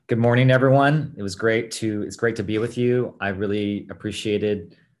Good morning, everyone. It's great to be with you. I really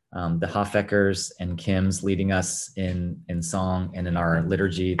appreciated the Hoffeckers and Kim's leading us in song and in our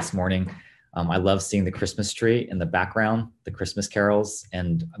liturgy this morning. I love seeing the Christmas tree in the background, the Christmas carols.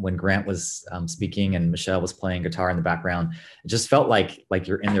 And when Grant was speaking and Michelle was playing guitar in the background, it just felt like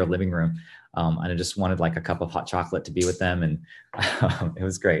you're in their living room. And I just wanted like a cup of hot chocolate to be with them. And it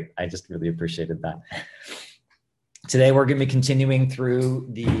was great. I just really appreciated that. Today, we're going to be continuing through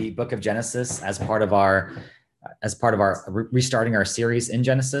the book of Genesis as part of our restarting our series in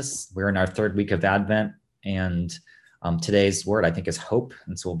Genesis. We're in our third week of Advent, and today's word, I think, is hope.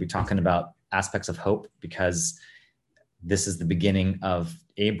 And so we'll be talking about aspects of hope because this is the beginning of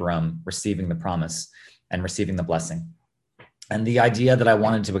Abram receiving the promise and receiving the blessing. And the idea that I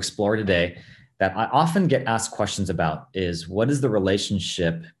wanted to explore today that I often get asked questions about is, what is the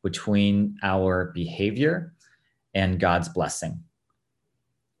relationship between our behavior and God's blessing?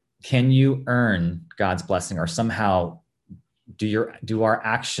 Can you earn God's blessing, or somehow do our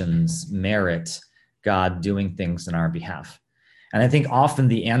actions merit God doing things in our behalf? And I think often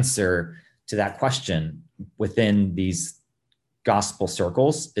the answer to that question within these gospel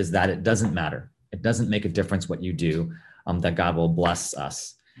circles is that it doesn't matter. It doesn't make a difference what you do, that God will bless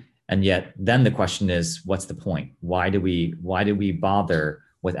us. And yet then the question is, what's the point? Why do we bother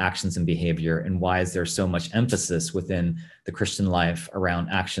with actions and behavior, and why is there so much emphasis within the Christian life around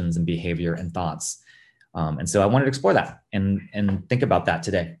actions and behavior and thoughts? And so I wanted to explore that and think about that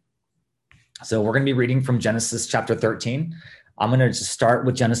today. So we're going to be reading from Genesis chapter 13. I'm going to just start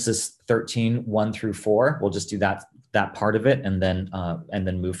with Genesis 13, 1 through 4. We'll just do that part of it and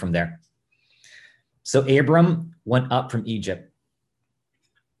then move from there. So Abram went up from Egypt,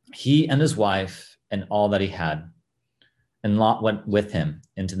 he and his wife and all that he had, and Lot went with him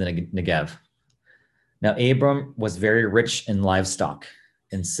into the Negev. Now Abram was very rich in livestock,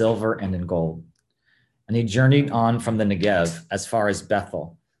 in silver and in gold. And he journeyed on from the Negev as far as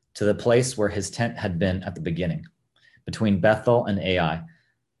Bethel, to the place where his tent had been at the beginning, between Bethel and Ai,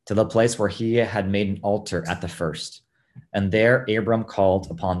 to the place where he had made an altar at the first. And there Abram called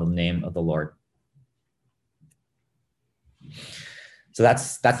upon the name of the Lord. So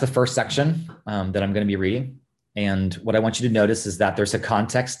that's the first section that I'm going to be reading. And what I want you to notice is that there's a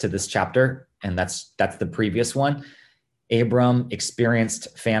context to this chapter, and that's the previous one. Abram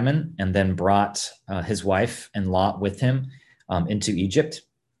experienced famine and then brought his wife and Lot with him into Egypt.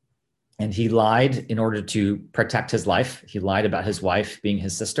 And he lied in order to protect his life. He lied about his wife being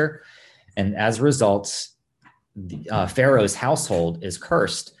his sister. And as a result, Pharaoh's household is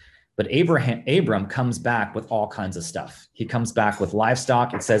cursed. But Abram comes back with all kinds of stuff. He comes back with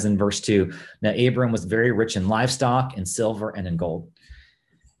livestock. It says in verse 2, now Abram was very rich in livestock, in silver, and in gold.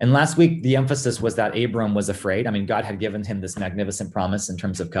 And last week, the emphasis was that Abram was afraid. I mean, God had given him this magnificent promise in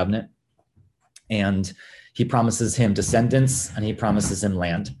terms of covenant. And he promises him descendants, and he promises him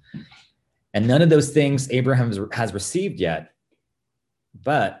land. And none of those things Abraham has received yet.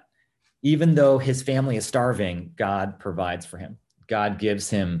 But even though his family is starving, God provides for him. God gives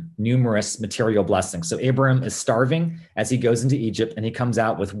him numerous material blessings. So Abram is starving as he goes into Egypt, and he comes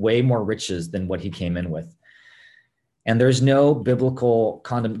out with way more riches than what he came in with. And there's no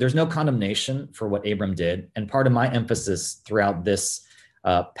there's no condemnation for what Abram did. And part of my emphasis throughout this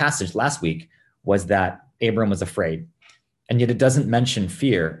passage last week was that Abram was afraid. And yet it doesn't mention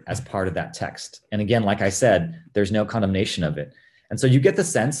fear as part of that text. And again, like I said, there's no condemnation of it. And so you get the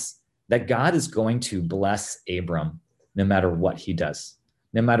sense that God is going to bless Abram no matter what he does.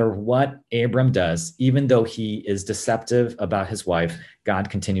 No matter what Abram does, even though he is deceptive about his wife, God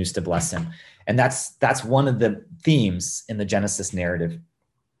continues to bless him. And that's one of the themes in the Genesis narrative.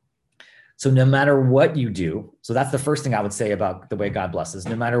 So no matter what you do, so that's the first thing I would say about the way God blesses.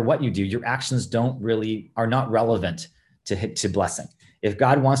 No matter what you do, your actions are not relevant to blessing. If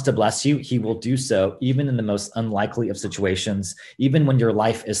God wants to bless you, he will do so, even in the most unlikely of situations. Even when your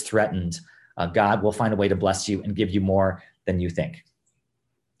life is threatened, God will find a way to bless you and give you more than you think.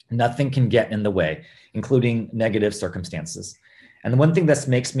 Nothing can get in the way, including negative circumstances. And the one thing that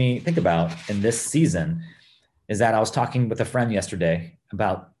makes me think about in this season is that I was talking with a friend yesterday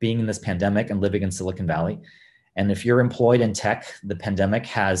about being in this pandemic and living in Silicon Valley. And if you're employed in tech, the pandemic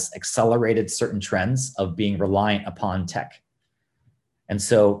has accelerated certain trends of being reliant upon tech. And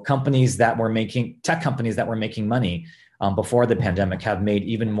so tech companies that were making money before the pandemic have made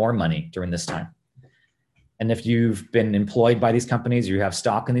even more money during this time. And if you've been employed by these companies, or you have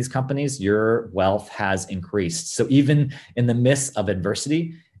stock in these companies, your wealth has increased. So even in the midst of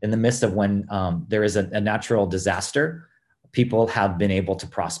adversity, in the midst of when there is a natural disaster, people have been able to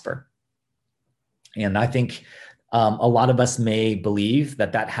prosper. And I think A lot of us may believe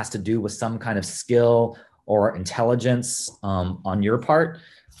that that has to do with some kind of skill or intelligence on your part,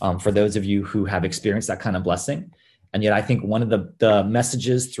 for those of you who have experienced that kind of blessing. And yet I think one of the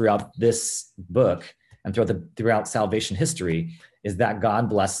messages throughout this book and throughout salvation history is that God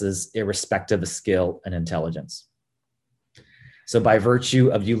blesses irrespective of skill and intelligence. So by virtue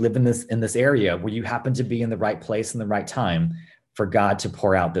of you living in this area where you happen to be in the right place in the right time for God to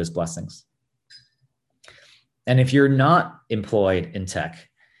pour out those blessings. And if you're not employed in tech,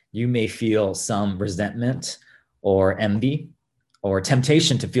 you may feel some resentment or envy or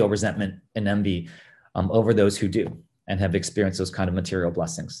temptation to feel resentment and envy over those who do and have experienced those kind of material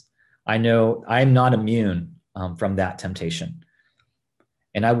blessings. I know I'm not immune from that temptation.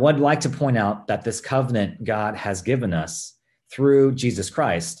 And I would like to point out that this covenant God has given us through Jesus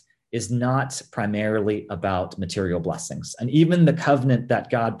Christ is not primarily about material blessings. And even the covenant that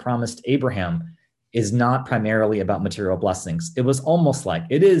God promised Abraham is not primarily about material blessings. It was almost like,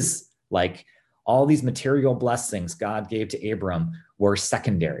 it is like all these material blessings God gave to Abram were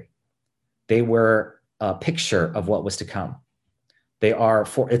secondary. They were a picture of what was to come.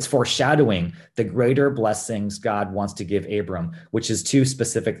 It's foreshadowing the greater blessings God wants to give Abram, which is two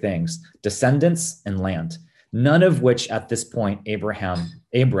specific things: descendants and land. None of which at this point,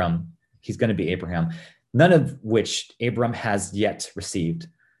 Abram, he's going to be Abraham, none of which Abram has yet received.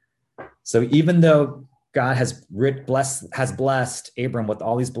 So even though God has blessed Abram with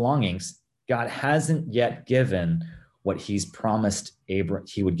all these belongings, God hasn't yet given what he's promised he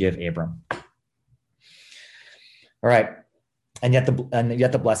would give Abram. All right. And yet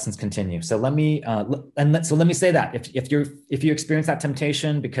the blessings continue. So let me say that if you experience that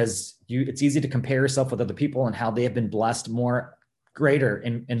temptation, because it's easy to compare yourself with other people and how they have been blessed more greater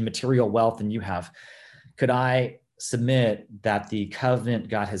in material wealth than you have, could I submit that the covenant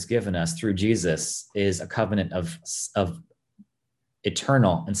God has given us through Jesus is a covenant of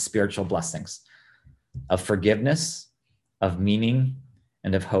eternal and spiritual blessings, of forgiveness, of meaning,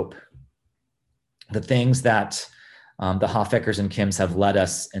 and of hope. The things that the Hofeckers and Kims have led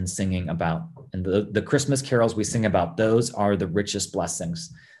us in singing about. And the Christmas carols we sing about, those are the richest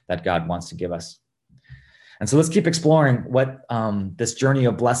blessings that God wants to give us. And so let's keep exploring what this journey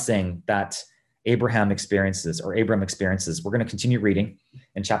of blessing that Abram experiences. We're going to continue reading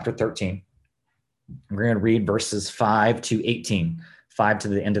in chapter 13. We're going to read verses 5 to 18, 5 to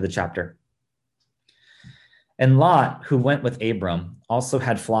the end of the chapter. And Lot, who went with Abram, also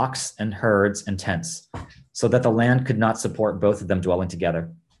had flocks and herds and tents, so that the land could not support both of them dwelling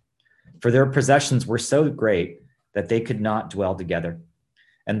together. For their possessions were so great that they could not dwell together.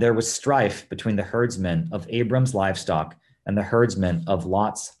 And there was strife between the herdsmen of Abram's livestock and the herdsmen of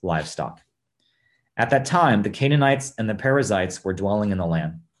Lot's livestock. At that time, the Canaanites and the Perizzites were dwelling in the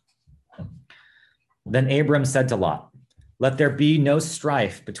land. Then Abram said to Lot, "Let there be no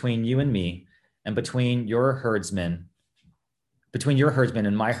strife between you and me, and between your herdsmen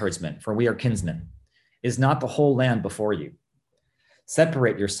and my herdsmen, for we are kinsmen. Is not the whole land before you?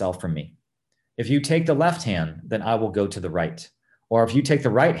 Separate yourself from me. If you take the left hand, then I will go to the right. Or if you take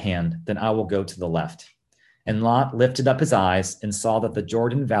the right hand, then I will go to the left." And Lot lifted up his eyes and saw that the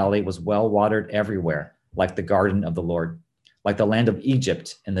Jordan Valley was well watered everywhere, like the garden of the Lord, like the land of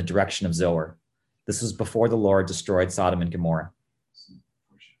Egypt in the direction of Zoar. This was before the Lord destroyed Sodom and Gomorrah.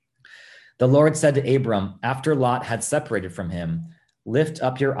 The Lord said to Abram, after Lot had separated from him, "Lift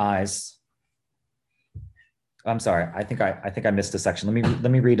up your eyes." I'm sorry, I think I missed a section.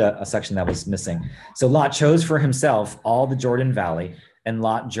 Let me read a section that was missing. So Lot chose for himself all the Jordan Valley, and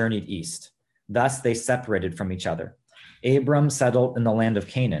Lot journeyed east. Thus they separated from each other. Abram settled in the land of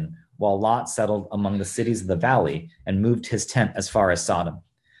Canaan, while Lot settled among the cities of the valley and moved his tent as far as Sodom.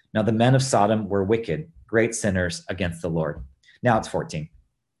 Now the men of Sodom were wicked, great sinners against the Lord. Now it's 14.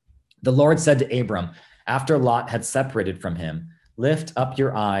 The Lord said to Abram, after Lot had separated from him, "Lift up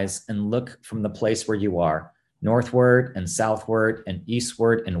your eyes and look from the place where you are, northward and southward and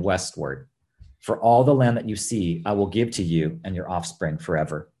eastward and westward. For all the land that you see, I will give to you and your offspring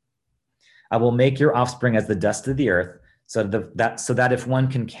forever. I will make your offspring as the dust of the earth, so that if one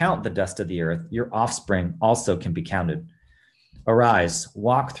can count the dust of the earth, your offspring also can be counted. Arise,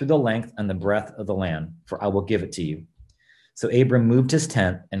 walk through the length and the breadth of the land, for I will give it to you." So Abram moved his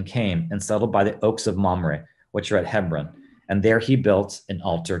tent and came and settled by the oaks of Mamre, which are at Hebron, and there he built an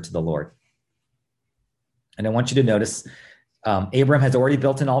altar to the Lord. And I want you to notice, Abram has already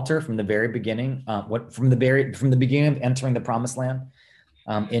built an altar from the very beginning, from the beginning of entering the promised land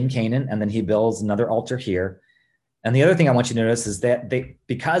in Canaan, and then he builds another altar here. And the other thing I want you to notice is that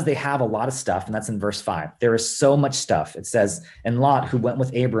because they have a lot of stuff, and that's in verse 5, there is so much stuff. It says, and Lot, who went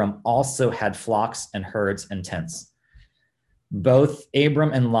with Abram, also had flocks and herds and tents. Both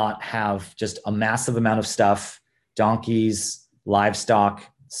Abram and Lot have just a massive amount of stuff, donkeys, livestock,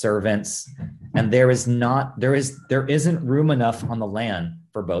 servants, and there isn't room enough on the land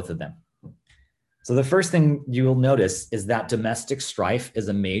for both of them. So the first thing you will notice is that domestic strife is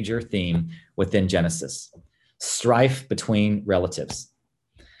a major theme within Genesis. Strife between relatives.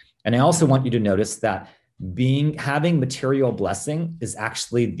 And I also want you to notice that having material blessing is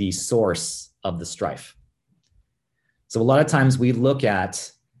actually the source of the strife. So a lot of times we look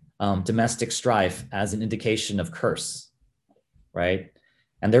at domestic strife as an indication of curse, right?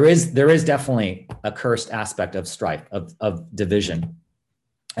 And there is definitely a cursed aspect of strife, of division.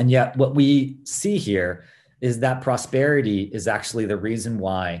 And yet what we see here is that prosperity is actually the reason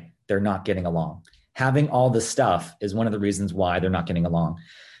why they're not getting along. Having all this stuff is one of the reasons why they're not getting along.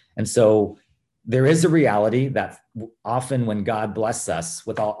 And so there is a reality that often when God blesses us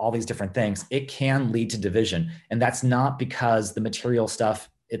with all these different things, it can lead to division. And that's not because the material stuff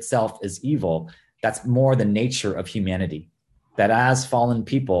itself is evil. That's more the nature of humanity. That as fallen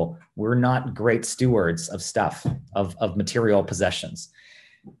people, we're not great stewards of stuff, of material possessions.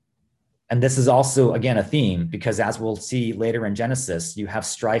 And this is also, again, a theme, because as we'll see later in Genesis, you have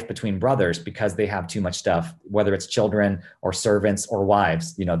strife between brothers because they have too much stuff, whether it's children or servants or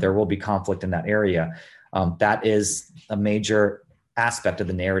wives. There will be conflict in that area. That is a major aspect of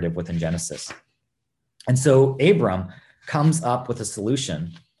the narrative within Genesis. And so Abram comes up with a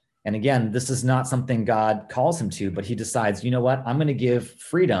solution. And again, this is not something God calls him to, but he decides, you know what, I'm going to give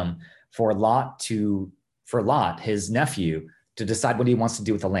freedom for Lot, his nephew, to decide what he wants to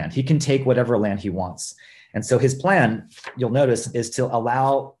do with the land. He can take whatever land he wants. And so his plan, you'll notice, is to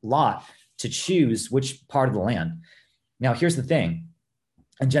allow Lot to choose which part of the land. Now, here's the thing.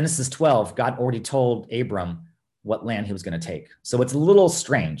 In Genesis 12, God already told Abram what land he was going to take. So it's a little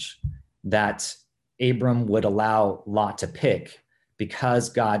strange that Abram would allow Lot to pick because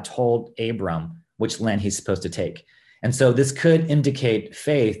God told Abram which land he's supposed to take. And so this could indicate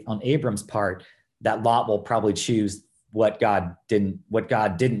faith on Abram's part that Lot will probably choose what God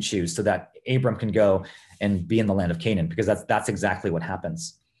didn't choose, so that Abram can go and be in the land of Canaan, because that's exactly what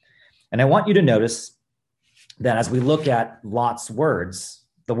happens. And I want you to notice that as we look at Lot's words,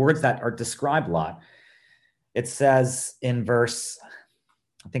 the words that are describe Lot, it says in verse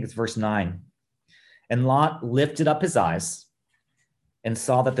 9, and Lot lifted up his eyes and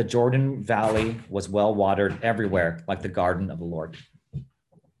saw that the Jordan Valley was well watered everywhere, like the garden of the Lord.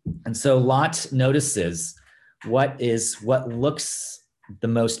 And so Lot notices what looks the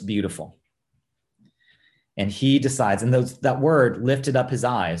most beautiful. And he decides, and that word lifted up his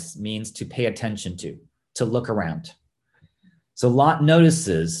eyes means to pay attention to look around. So Lot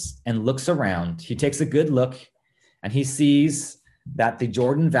notices and looks around. He takes a good look and he sees that the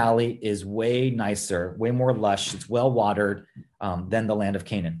Jordan Valley is way nicer, way more lush. It's well watered than the land of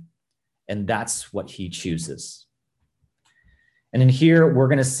Canaan. And that's what he chooses. And in here, we're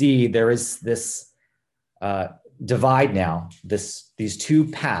going to see there is this divide now, these two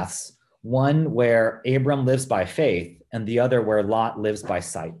paths, one where Abram lives by faith and the other where Lot lives by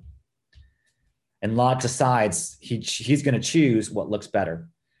sight. And Lot decides he's going to choose what looks better.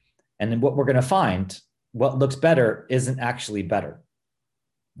 And then what we're going to find, what looks better isn't actually better.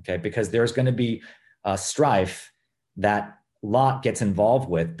 Okay, because there's going to be a strife that Lot gets involved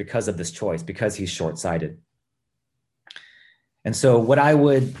with because of this choice, because he's short-sighted. And so what I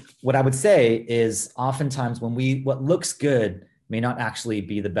would say is oftentimes what looks good may not actually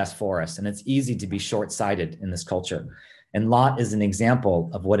be the best for us. And it's easy to be short-sighted in this culture. And Lot is an example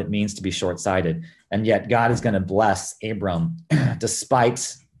of what it means to be short-sighted. And yet God is going to bless Abram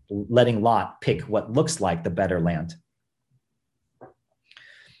despite letting Lot pick what looks like the better land.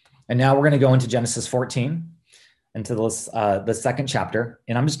 And now we're going to go into Genesis 14, into the second chapter.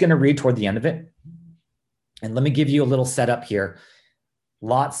 And I'm just going to read toward the end of it. And let me give you a little setup here.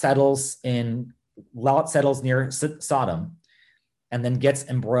 Lot settles near Sodom and then gets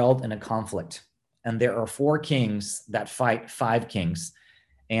embroiled in a conflict. And there are 4 kings that fight 5 kings.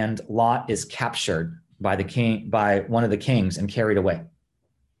 And Lot is captured by one of the kings and carried away.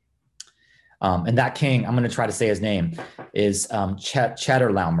 And that king, I'm going to try to say his name, is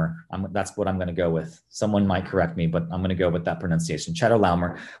Chedorlaomer. That's what I'm going to go with. Someone might correct me, but I'm going to go with that pronunciation,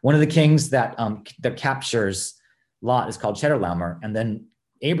 Chedorlaomer. One of the kings that captures Lot is called Chedorlaomer. And then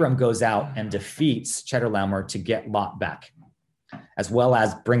Abram goes out and defeats Chedorlaomer to get Lot back, as well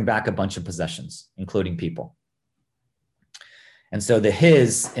as bring back a bunch of possessions, including people. And so the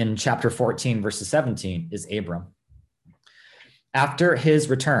his in chapter 14, verses 17 is Abram. After his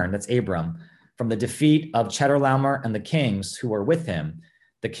return, that's Abram, from the defeat of Chedorlaomer and the kings who were with him,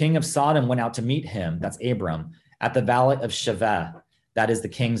 the king of Sodom went out to meet him, that's Abram, at the valley of Shaveh, that is the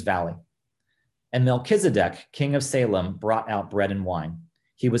king's valley. And Melchizedek, king of Salem, brought out bread and wine.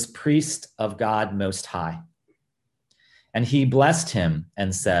 He was priest of God Most High. And he blessed him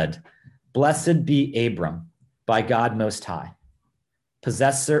and said, "Blessed be Abram by God Most High,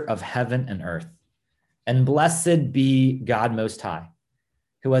 possessor of heaven and earth. And blessed be God Most High,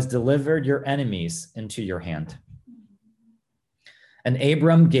 who has delivered your enemies into your hand." And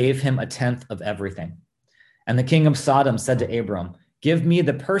Abram gave him a tenth of everything. And the king of Sodom said to Abram, "Give me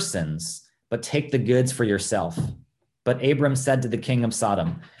the persons, but take the goods for yourself." But Abram said to the king of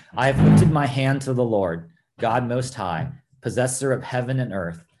Sodom, "I have lifted my hand to the Lord, God Most High, possessor of heaven and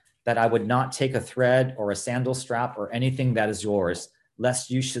earth, that I would not take a thread or a sandal strap or anything that is yours, lest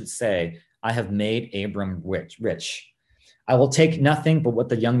you should say, I have made Abram rich. I will take nothing but what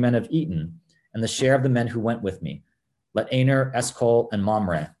the young men have eaten, and the share of the men who went with me. Let Aner, Eshcol, and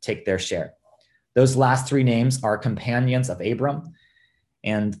Mamre take their share." Those last three names are companions of Abram,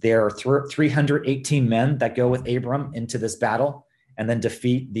 and there are 318 men that go with Abram into this battle and then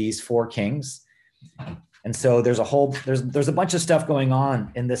defeat these four kings. And so there's a bunch of stuff going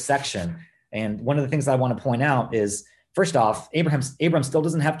on in this section. And one of the things I want to point out is, first off, Abram still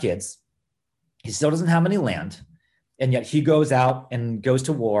doesn't have kids. He still doesn't have any land. And yet he goes out and goes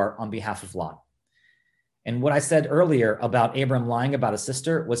to war on behalf of Lot. And what I said earlier about Abram lying about his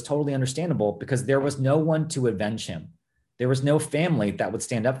sister was totally understandable, because there was no one to avenge him. There was no family that would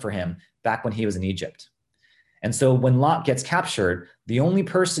stand up for him back when he was in Egypt. And so when Lot gets captured, the only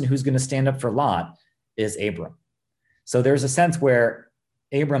person who's going to stand up for Lot is Abram. So there's a sense where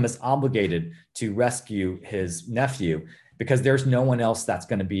Abram is obligated to rescue his nephew, because there's no one else that's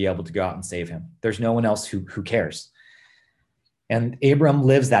going to be able to go out and save him. There's no one else who cares. And Abram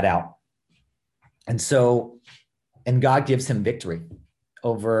lives that out. And God gives him victory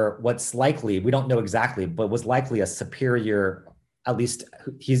over what's likely, we don't know exactly, but was likely a superior, at least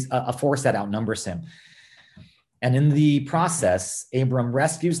he's a force that outnumbers him. And in the process, Abram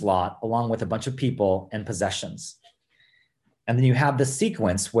rescues Lot along with a bunch of people and possessions. And then you have the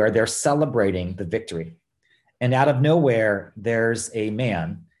sequence where they're celebrating the victory. And out of nowhere, there's a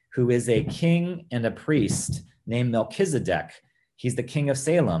man who is a king and a priest named Melchizedek. He's the king of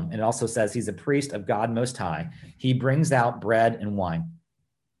Salem. And it also says he's a priest of God Most High. He brings out bread and wine.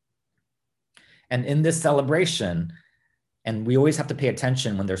 And in this celebration, and we always have to pay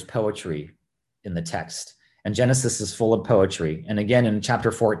attention when there's poetry in the text. And Genesis is full of poetry. And again, in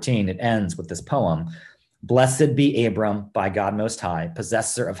chapter 14, it ends with this poem: "Blessed be Abram by God Most High,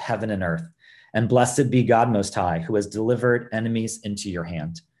 possessor of heaven and earth. And blessed be God Most High, who has delivered enemies into your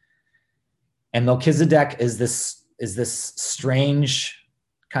hand." And Melchizedek is this strange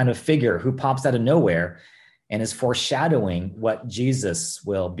kind of figure who pops out of nowhere and is foreshadowing what Jesus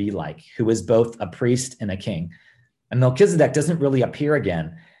will be like, who is both a priest and a king. And Melchizedek doesn't really appear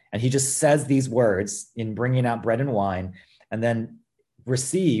again. And he just says these words in bringing out bread and wine, and then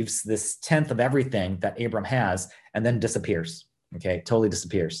receives this tenth of everything that Abram has, and then disappears. Okay, totally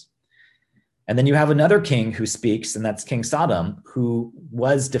disappears. And then you have another king who speaks, and that's King Sodom, who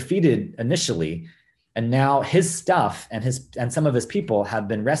was defeated initially, and now his stuff and some of his people have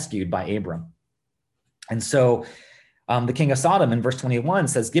been rescued by Abram. And so the king of Sodom in verse 21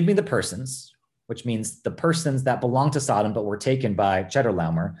 says, "Give me the persons," which means the persons that belong to Sodom but were taken by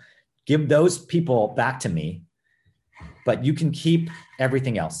Chedorlaomer. "Give those people back to me, but you can keep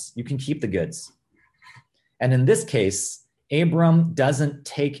everything else. You can keep the goods." And in this case, Abram doesn't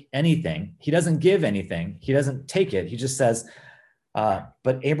take anything. He doesn't give anything. He doesn't take it. He just says,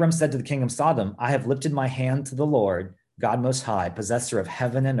 but Abram said to the king of Sodom, "I have lifted my hand to the Lord, God Most High, possessor of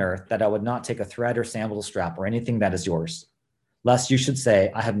heaven and earth, that I would not take a thread or sandal strap or anything that is yours, lest you should say,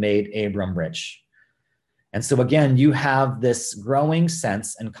 I have made Abram rich." And so again, you have this growing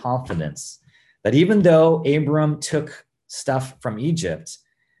sense and confidence that even though Abram took stuff from Egypt,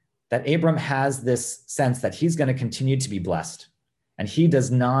 that Abram has this sense that he's going to continue to be blessed, and he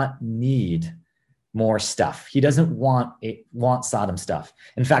does not need more stuff. He doesn't want Sodom stuff.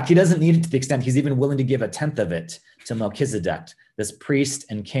 In fact, he doesn't need it to the extent he's even willing to give a tenth of it to Melchizedek, this priest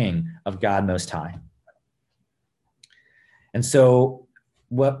and king of God Most High. And so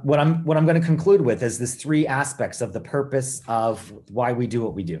what I'm going to conclude with is this three aspects of the purpose of why we do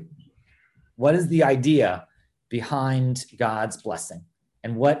what we do. What is the idea behind God's blessing?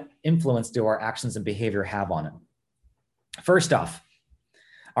 And what influence do our actions and behavior have on it? First off,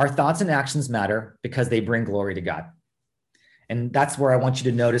 our thoughts and actions matter because they bring glory to God. And that's where I want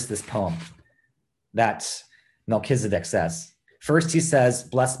you to notice this poem that Melchizedek says. First, he says,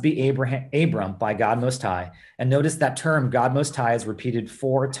 blessed be Abram by God Most High. And notice that term, God Most High, is repeated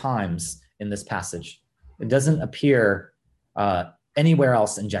 4 times in this passage. It doesn't appear anywhere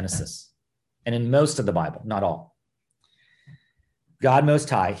else in Genesis and in most of the Bible, not all. God Most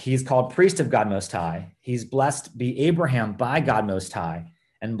High, he's called priest of God Most High. He's blessed be Abraham by God Most High,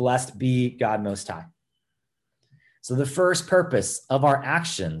 and blessed be God Most High. So the first purpose of our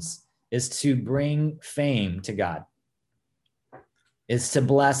actions is to bring fame to God, is to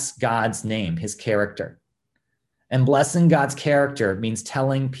bless God's name, his character. And blessing God's character means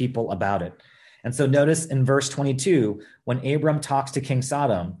telling people about it. And so notice in verse 22, when Abram talks to King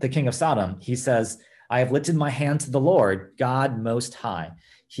Sodom, the king of Sodom, he says, I have lifted my hand to the Lord, God Most High.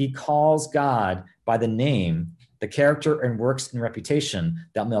 He calls God by the name, the character and works and reputation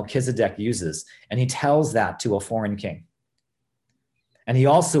that Melchizedek uses. And he tells that to a foreign king. And he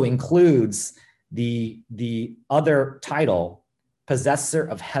also includes the other title, possessor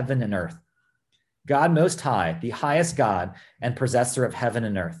of heaven and earth. God Most High, the highest God and possessor of heaven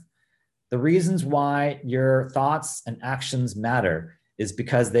and earth. The reasons why your thoughts and actions matter is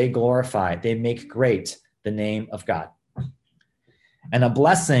because they glorify, they make great the name of God. And a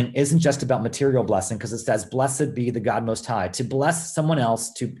blessing isn't just about material blessing, because it says, blessed be the God Most High. To bless someone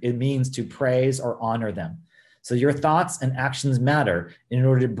else, it means to praise or honor them. So your thoughts and actions matter in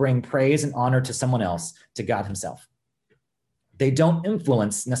order to bring praise and honor to someone else, to God himself. They don't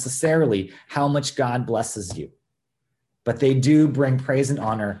influence necessarily how much God blesses you, but they do bring praise and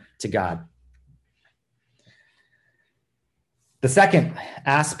honor to God. The second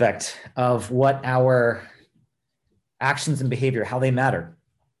aspect of what our actions and behavior, how they matter,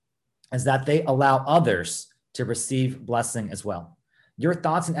 is that they allow others to receive blessing as well. Your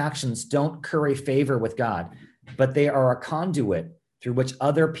thoughts and actions don't curry favor with God, but they are a conduit through which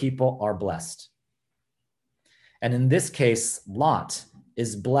other people are blessed. And in this case, Lot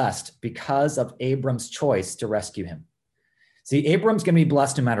is blessed because of Abram's choice to rescue him. See, Abram's going to be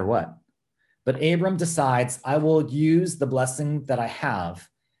blessed no matter what. But Abram decides, I will use the blessing that I have,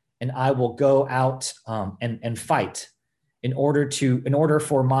 and I will go out and fight in order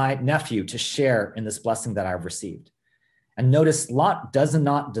for my nephew to share in this blessing that I've received. And notice, Lot does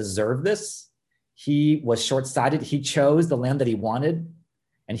not deserve this. He was short-sighted. He chose the land that he wanted,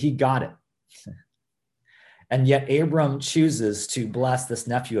 and he got it. And yet Abram chooses to bless this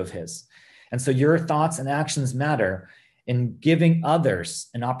nephew of his. And so your thoughts and actions matter in giving others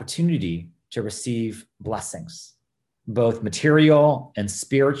an opportunity to receive blessings, both material and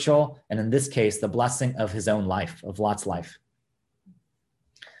spiritual, and in this case, the blessing of his own life, of Lot's life.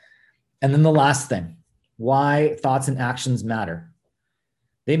 And then the last thing, why thoughts and actions matter.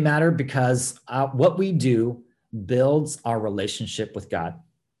 They matter because what we do builds our relationship with God,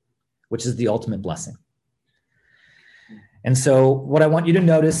 which is the ultimate blessing. And so what I want you to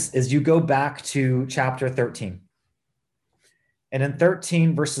notice is you go back to chapter 13. And in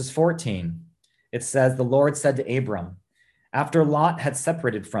 13 verses 14, it says, the Lord said to Abram, after Lot had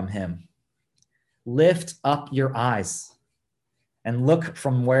separated from him, lift up your eyes and look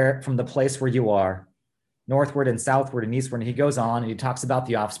from the place where you are, northward and southward and eastward. And he goes on and he talks about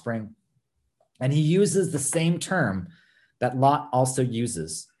the offspring. And he uses the same term that Lot also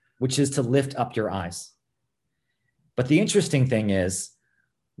uses, which is to lift up your eyes. But the interesting thing is,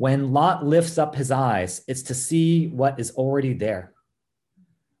 when Lot lifts up his eyes, it's to see what is already there.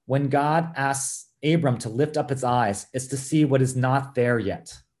 When God asks Abram to lift up his eyes, it's to see what is not there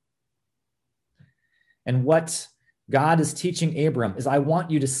yet. And what God is teaching Abram is, I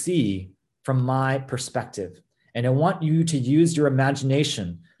want you to see from my perspective, and I want you to use your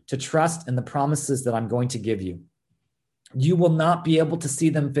imagination to trust in the promises that I'm going to give you. You will not be able to see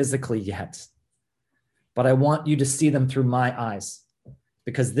them physically yet, but I want you to see them through my eyes,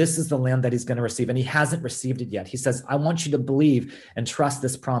 because this is the land that he's going to receive, and he hasn't received it yet. He says, I want you to believe and trust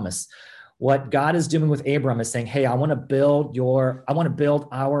this promise. What God is doing with Abram is saying, hey, I want to build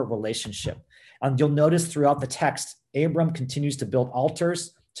our relationship. And you'll notice throughout the text, Abram continues to build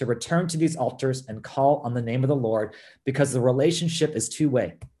altars, to return to these altars and call on the name of the Lord, because the relationship is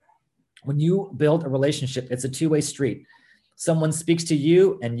two-way. When you build a relationship, it's a two-way street. Someone speaks to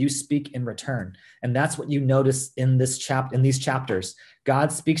you and you speak in return. And that's what you notice in these chapters.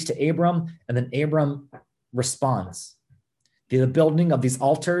 God speaks to Abram, and then Abram responds. The building of these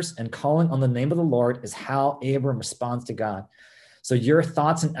altars and calling on the name of the Lord is how Abram responds to God. So your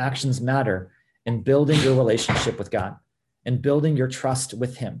thoughts and actions matter in building your relationship with God and building your trust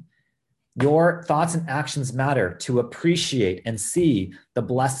with him. Your thoughts and actions matter to appreciate and see the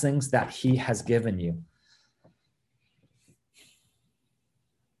blessings that he has given you.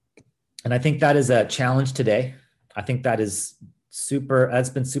 And I think that is a challenge today I think that's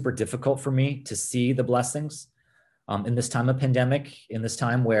been super difficult for me to see the blessings in this time of pandemic, in this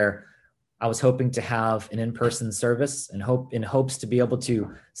time where I was hoping to have an in-person service and in hopes to be able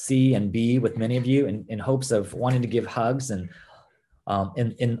to see and be with many of you, in hopes of wanting to give hugs, and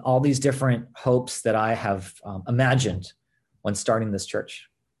in all these different hopes that I have imagined when starting this church.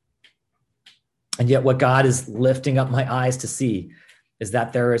 And yet what God is lifting up my eyes to see is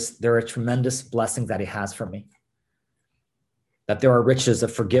that there are tremendous blessings that he has for me, that there are riches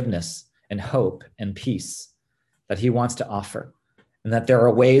of forgiveness and hope and peace that he wants to offer, and that there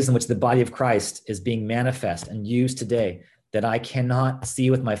are ways in which the body of Christ is being manifest and used today that I cannot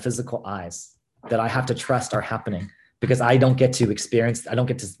see with my physical eyes, that I have to trust are happening because I don't get to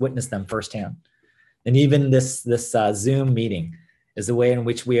witness them firsthand. And even this Zoom meeting is a way in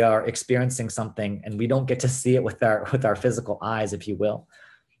which we are experiencing something and we don't get to see it with our physical eyes, if you will.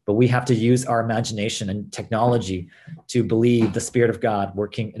 But we have to use our imagination and technology to believe the Spirit of God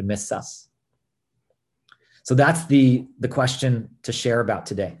working amidst us. So that's the question to share about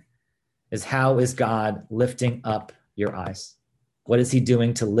today, is how is God lifting up your eyes? What is he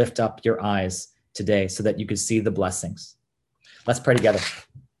doing to lift up your eyes today so that you can see the blessings? Let's pray together.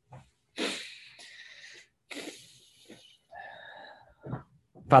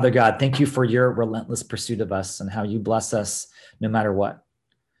 Father God, thank you for your relentless pursuit of us and how you bless us no matter what.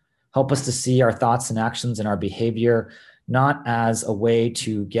 Help us to see our thoughts and actions and our behavior not as a way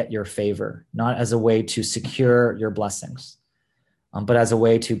to get your favor, not as a way to secure your blessings, but as a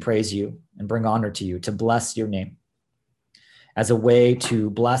way to praise you and bring honor to you, to bless your name, as a way to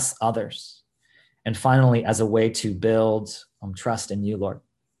bless others, and finally, as a way to build trust in you, Lord,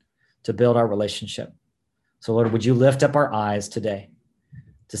 to build our relationship. So, Lord, would you lift up our eyes today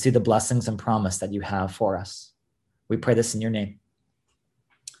to see the blessings and promise that you have for us? We pray this in your name.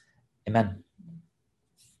 Amen.